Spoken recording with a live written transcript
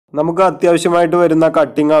നമുക്ക് അത്യാവശ്യമായിട്ട് വരുന്ന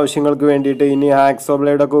കട്ടിംഗ് ആവശ്യങ്ങൾക്ക് വേണ്ടിയിട്ട് ഇനി ആക്സോ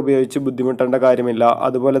ബ്ലേഡ് ഒക്കെ ഉപയോഗിച്ച് ബുദ്ധിമുട്ടേണ്ട കാര്യമില്ല.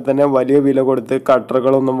 അതുപോലെ തന്നെ വലിയ വില കൊടുത്ത്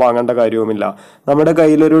കട്ടറുകളൊന്നും വാങ്ങേണ്ട കാര്യവുമില്ല. നമ്മുടെ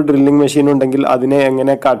കയ്യിലൊരു ഡ്രില്ലിംഗ് മെഷീൻ ഉണ്ടെങ്കിൽ അതിനെ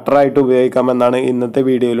എങ്ങനെ കട്ടറായിട്ട് ഉപയോഗിക്കാമെന്നാണ് ഇന്നത്തെ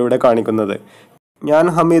വീഡിയോയിലൂടെ കാണിക്കുന്നത്. ഞാൻ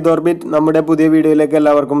ഹമീദ് ഓർബിറ്റ്. നമ്മുടെ പുതിയ വീഡിയോയിലേക്ക്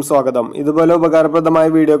എല്ലാവർക്കും സ്വാഗതം. ഇതുപോലെ ഉപകാരപ്രദമായ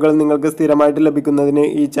വീഡിയോകൾ നിങ്ങൾക്ക് സ്ഥിരമായിട്ട് ലഭിക്കുന്നതിന്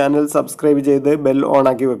ഈ ചാനൽ സബ്സ്ക്രൈബ് ചെയ്ത് ബെൽ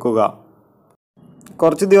ഓണാക്കി വെക്കുക.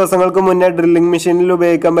 കുറച്ച് ദിവസങ്ങൾക്ക് മുന്നേ ഡ്രില്ലിംഗ് മെഷീനിൽ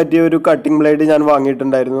ഉപയോഗിക്കാൻ പറ്റിയ ഒരു കട്ടിംഗ് ബ്ലേഡ് ഞാൻ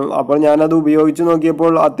വാങ്ങിയിട്ടുണ്ടായിരുന്നു. അപ്പോൾ ഞാനത് ഉപയോഗിച്ച്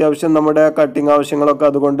നോക്കിയപ്പോൾ അത്യാവശ്യം നമ്മുടെ കട്ടിംഗ് ആവശ്യങ്ങളൊക്കെ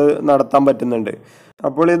അതുകൊണ്ട് നടത്താൻ പറ്റുന്നുണ്ട്.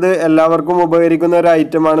 അപ്പോൾ ഇത് എല്ലാവർക്കും ഉപകരിക്കുന്ന ഒരു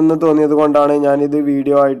ഐറ്റം ആണെന്ന് തോന്നിയത് കൊണ്ടാണ് ഞാനിത്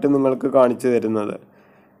വീഡിയോ ആയിട്ട് നിങ്ങൾക്ക് കാണിച്ചു തരുന്നത്.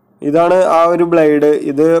 ഇതാണ് ആ ഒരു ബ്ലേഡ്.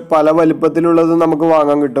 ഇത് പല വലിപ്പത്തിലുള്ളത് നമുക്ക്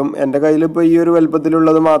വാങ്ങാൻ കിട്ടും. എൻ്റെ കയ്യിൽ ഇപ്പോൾ ഈ ഒരു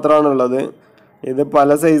വലിപ്പത്തിലുള്ളത് മാത്രമാണുള്ളത്. ഇത് പല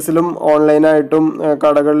സൈസിലും ഓൺലൈനായിട്ടും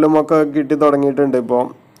കടകളിലുമൊക്കെ കിട്ടി തുടങ്ങിയിട്ടുണ്ട്. ഇപ്പോൾ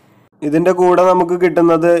ഇതിൻ്റെ കൂടെ നമുക്ക്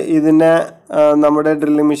കിട്ടുന്നത് ഇതിനെ നമ്മുടെ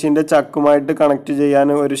ഡ്രില്ലിംഗ് മെഷീൻ്റെ ചക്കുമായിട്ട് കണക്ട് ചെയ്യാൻ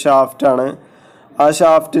ഒരു ഷാഫ്റ്റാണ്. ആ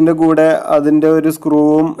ഷാഫ്റ്റിൻ്റെ കൂടെ അതിൻ്റെ ഒരു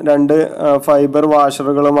സ്ക്രൂവും 2 ഫൈബർ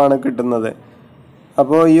വാഷറുകളുമാണ് കിട്ടുന്നത്.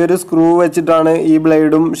 അപ്പോൾ ഈ ഒരു സ്ക്രൂ വെച്ചിട്ടാണ് ഈ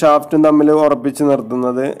ബ്ലേഡും ഷാഫ്റ്റും തമ്മിൽ ഉറപ്പിച്ച്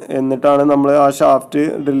നിർത്തുന്നത്. എന്നിട്ടാണ് നമ്മൾ ആ ഷാഫ്റ്റ്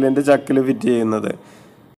ഡ്രില്ലിൻ്റെ ചക്കിൽ ഫിറ്റ് ചെയ്യുന്നത്.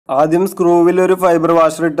 ആദ്യം സ്ക്രൂവിൽ ഒരു ഫൈബർ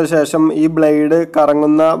വാഷർ ഇട്ട ശേഷം ഈ ബ്ലേഡ്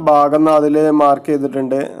കറങ്ങുന്ന ഭാഗം അതിൽ മാർക്ക്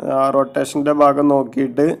ചെയ്തിട്ടുണ്ട്. റൊട്ടേഷൻ്റെ ഭാഗം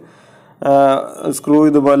നോക്കിയിട്ട് സ്ക്രൂ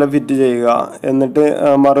ഇതുപോലെ ഫിറ്റ് ചെയ്യുക. എന്നിട്ട്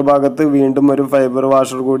മറുഭാഗത്ത് വീണ്ടും ഒരു ഫൈബർ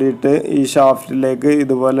വാഷർ കൂടിയിട്ട് ഈ ഷാഫ്റ്റിലേക്ക്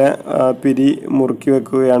ഇതുപോലെ മുറുക്കി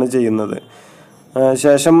വെക്കുകയാണ് ചെയ്യുന്നത്.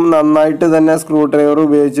 ശേഷം നന്നായിട്ട് തന്നെ സ്ക്രൂ ഡ്രൈവർ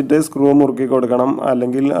ഉപയോഗിച്ചിട്ട് സ്ക്രൂ മുറുക്കി കൊടുക്കണം.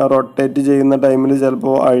 അല്ലെങ്കിൽ റൊട്ടേറ്റ് ചെയ്യുന്ന ടൈമിൽ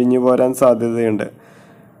ചിലപ്പോൾ അഴിഞ്ഞു പോരാൻ സാധ്യതയുണ്ട്.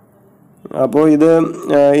 അപ്പോൾ ഇത്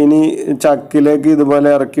ഇനി ചക്കിലേക്ക് ഇതുപോലെ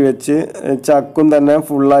ഇറക്കി വെച്ച് ചക്കും തന്നെ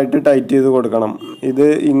ഫുള്ളായിട്ട് ടൈറ്റ് ചെയ്ത് കൊടുക്കണം. ഇത്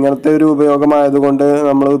ഇങ്ങനത്തെ ഒരു ഉപയോഗമായതുകൊണ്ട്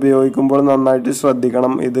നമ്മൾ ഉപയോഗിക്കുമ്പോൾ നന്നായിട്ട്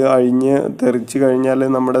ശ്രദ്ധിക്കണം. ഇത് അഴിഞ്ഞ് തെറിച്ച് കഴിഞ്ഞാൽ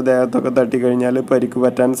നമ്മുടെ ദേഹത്തൊക്കെ തട്ടിക്കഴിഞ്ഞാൽ പരിക്ക്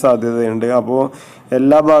പറ്റാൻ സാധ്യതയുണ്ട്. അപ്പോൾ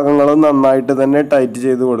എല്ലാ ഭാഗങ്ങളും നന്നായിട്ട് തന്നെ ടൈറ്റ്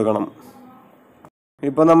ചെയ്ത് കൊടുക്കണം.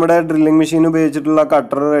 ഇപ്പോൾ നമ്മുടെ ഡ്രില്ലിംഗ് മെഷീൻ ഉപയോഗിച്ചിട്ടുള്ള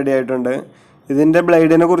കട്ടർ റെഡി ആയിട്ടുണ്ട്. ഇതിൻ്റെ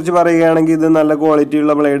ബ്ലേഡിനെ കുറിച്ച് പറയുകയാണെങ്കിൽ ഇത് നല്ല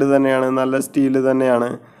ക്വാളിറ്റിയുള്ള ബ്ലേഡ് തന്നെയാണ്, നല്ല സ്റ്റീൽ തന്നെയാണ്.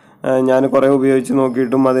 ഞാൻ കുറേ ഉപയോഗിച്ച്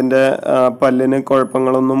നോക്കിയിട്ടും അതിൻ്റെ പല്ലിന്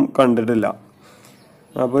കുഴപ്പങ്ങളൊന്നും കണ്ടിട്ടില്ല.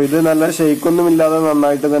 അപ്പോൾ ഇത് നല്ല ഷെയ്ക്കൊന്നും ഇല്ലാതെ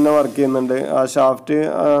നന്നായിട്ട് തന്നെ വർക്ക് ചെയ്യുന്നുണ്ട്. ആ ഷാഫ്റ്റ്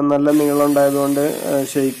നല്ല നീളം ഉണ്ടായതുകൊണ്ട്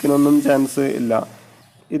ഷെയ്ക്കിനൊന്നും ചാൻസ് ഇല്ല.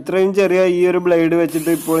 ഇത്രയും ചെറിയ ഈ ഒരു ബ്ലേഡ്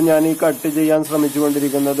വെച്ചിട്ട് ഇപ്പോൾ ഞാൻ ഈ കട്ട് ചെയ്യാൻ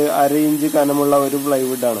ശ്രമിച്ചുകൊണ്ടിരിക്കുന്നത് 1/2 ഇഞ്ച് കനമുള്ള ഒരു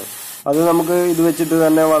പ്ലൈവുഡാണ്. അത് നമുക്ക് ഇത് വെച്ചിട്ട്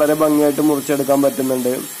തന്നെ വളരെ ഭംഗിയായിട്ട് മുറിച്ചെടുക്കാൻ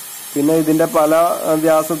പറ്റുന്നുണ്ട്. പിന്നെ ഇതിൻ്റെ പല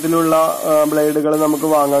വ്യാസത്തിലുള്ള ബ്ലേഡുകൾ നമുക്ക്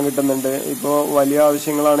വാങ്ങാൻ കിട്ടുന്നുണ്ട്. ഇപ്പോൾ വലിയ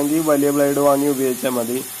ആവശ്യങ്ങളാണെങ്കിൽ വലിയ ബ്ലേഡ് വാങ്ങി ഉപയോഗിച്ചാൽ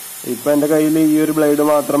മതി. ഇപ്പോൾ എൻ്റെ കയ്യിൽ ഈ ഒരു ബ്ലേഡ്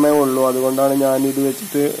മാത്രമേ ഉള്ളൂ. അതുകൊണ്ടാണ് ഞാൻ ഇത്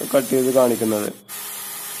വെച്ചിട്ട് കട്ട് ചെയ്ത് കാണിക്കുന്നത്.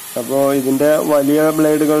 അപ്പോൾ ഇതിൻ്റെ വലിയ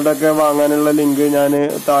ബ്ലേഡുകളുടെയൊക്കെ വാങ്ങാനുള്ള ലിങ്ക് ഞാൻ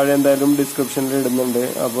താഴെ എന്തായാലും ഡിസ്ക്രിപ്ഷനിൽ ഇടുന്നുണ്ട്.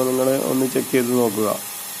 അപ്പോൾ നിങ്ങൾ ഒന്ന് ചെക്ക് ചെയ്ത് നോക്കുക.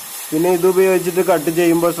 പിന്നെ ഇത് ഉപയോഗിച്ചിട്ട് കട്ട്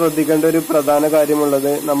ചെയ്യുമ്പോൾ ശ്രദ്ധിക്കേണ്ട ഒരു പ്രധാന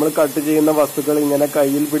കാര്യമുള്ളത്, നമ്മൾ കട്ട് ചെയ്യുന്ന വസ്തുക്കൾ ഇങ്ങനെ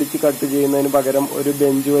കയ്യിൽ പിടിച്ച് കട്ട് ചെയ്യുന്നതിന് പകരം ഒരു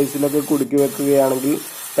ബെഞ്ച് വൈസിലൊക്കെ കുടുക്കി വെക്കുകയാണെങ്കിൽ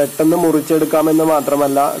പെട്ടെന്ന് മുറിച്ചെടുക്കാമെന്ന്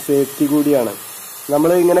മാത്രമല്ല സേഫ്റ്റി കൂടിയാണ്.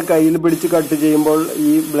 നമ്മൾ ഇങ്ങനെ കയ്യിൽ പിടിച്ച് കട്ട് ചെയ്യുമ്പോൾ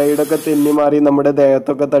ഈ ബ്ലേഡൊക്കെ തെന്നി മാറി നമ്മുടെ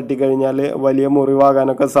ദേഹത്തൊക്കെ തട്ടിക്കഴിഞ്ഞാൽ വലിയ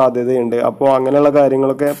മുറിവാകാനൊക്കെ സാധ്യതയുണ്ട്. അപ്പോൾ അങ്ങനെയുള്ള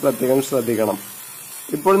കാര്യങ്ങളൊക്കെ പ്രത്യേകം ശ്രദ്ധിക്കണം.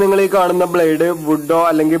 ഇപ്പോൾ നിങ്ങൾ ഈ കാണുന്ന ബ്ലേഡ് വുഡോ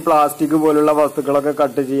അല്ലെങ്കിൽ പ്ലാസ്റ്റിക് പോലുള്ള വസ്തുക്കളൊക്കെ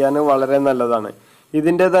കട്ട് ചെയ്യാൻ വളരെ നല്ലതാണ്.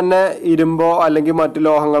 ഇതിൻ്റെ തന്നെ ഇരുമ്പോ അല്ലെങ്കിൽ മറ്റു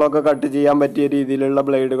ലോഹങ്ങളൊക്കെ കട്ട് ചെയ്യാൻ പറ്റിയ രീതിയിലുള്ള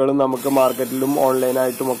ബ്ലേഡുകളും നമുക്ക് മാർക്കറ്റിലും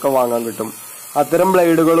ഓൺലൈനായിട്ടും ഒക്കെ വാങ്ങാൻ കിട്ടും. അത്തരം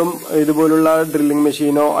ബ്ലേഡുകളും ഇതുപോലുള്ള ഡ്രില്ലിംഗ്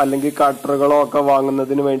മെഷീനോ അല്ലെങ്കിൽ കട്ടറുകളോ ഒക്കെ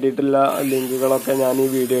വാങ്ങുന്നതിന് വേണ്ടിയിട്ടുള്ള ലിങ്കുകളൊക്കെ ഞാൻ ഈ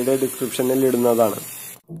വീഡിയോയുടെ ഡിസ്ക്രിപ്ഷനിൽ ഇടുന്നതാണ്.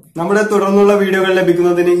 നമ്മുടെ തുടർന്നുള്ള വീഡിയോകൾ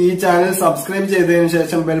ലഭിക്കുന്നതിന് ഈ ചാനൽ സബ്സ്ക്രൈബ് ചെയ്തതിനു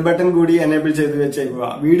ശേഷം ബെൽ ബട്ടൺ കൂടി എനേബിൾ ചെയ്ത്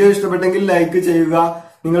വെച്ചേക്കുക. വീഡിയോ ഇഷ്ടപ്പെട്ടെങ്കിൽ ലൈക്ക് ചെയ്യുക.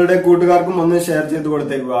 നിങ്ങളുടെ കൂട്ടുകാർക്കും ഒന്ന് ഷെയർ ചെയ്ത്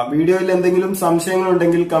കൊടുത്തേക്കുക. വീഡിയോയിൽ എന്തെങ്കിലും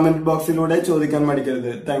സംശയങ്ങളുണ്ടെങ്കിൽ കമന്റ് ബോക്സിലൂടെ ചോദിക്കാൻ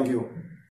മടിക്കരുത്. താങ്ക്